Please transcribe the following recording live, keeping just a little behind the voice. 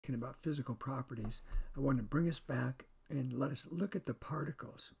speaking about physical properties, I want to bring us back and let us look at the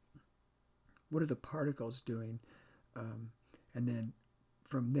particles. What are the particles doing? And then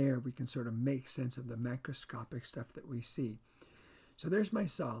from there, we can sort of make sense of the macroscopic stuff that we see. So there's my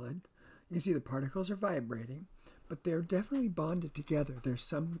solid. You can see the particles are vibrating, but they're definitely bonded together. There's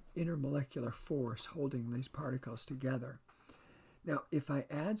some intermolecular force holding these particles together. Now, if I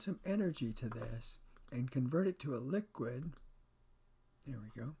add some energy to this and convert it to a liquid, there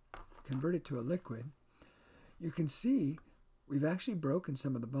we go, convert it to a liquid, you can see we've actually broken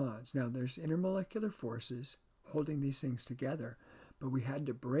some of the bonds. Now, there's intermolecular forces holding these things together, but we had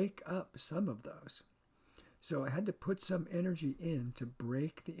to break up some of those. So I had to put some energy in to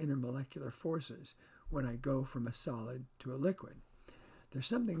break the intermolecular forces when I go from a solid to a liquid. There's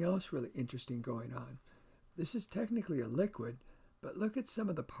something else really interesting going on. This is technically a liquid, but look at some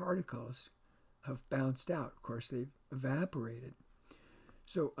of the particles have bounced out. Of course, they've evaporated.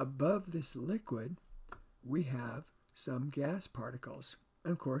 So above this liquid, we have some gas particles.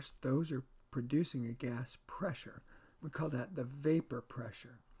 And of course, those are producing a gas pressure. We call that the vapor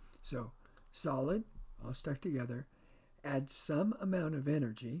pressure. So solid, all stuck together, add some amount of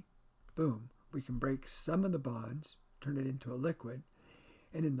energy, boom, we can break some of the bonds, turn it into a liquid.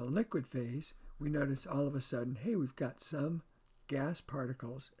 And in the liquid phase, we notice all of a sudden, hey, we've got some gas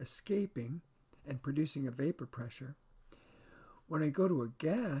particles escaping and producing a vapor pressure. When I go to a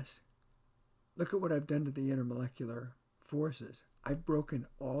gas, look at what I've done to the intermolecular forces. I've broken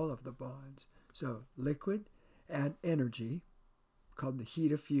all of the bonds. So liquid, add energy, called the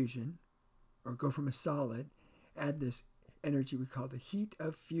heat of fusion, or go from a solid, add this energy we call the heat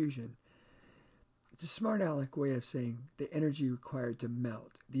of fusion. It's a smart aleck way of saying the energy required to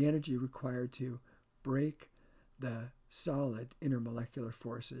melt, the energy required to break the solid intermolecular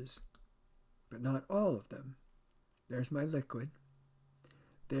forces, but not all of them. There's my liquid.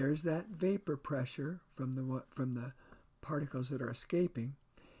 There's that vapor pressure from the particles that are escaping.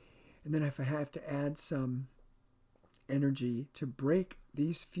 And then if I have to add some energy to break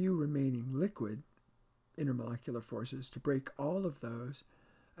these few remaining liquid intermolecular forces, to break all of those,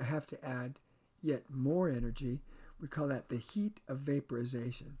 I have to add yet more energy. We call that the heat of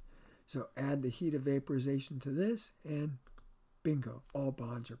vaporization. So add the heat of vaporization to this, and bingo, all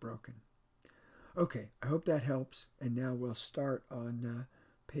bonds are broken. Okay, I hope that helps. And now we'll start on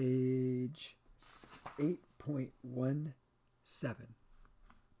page 8.17.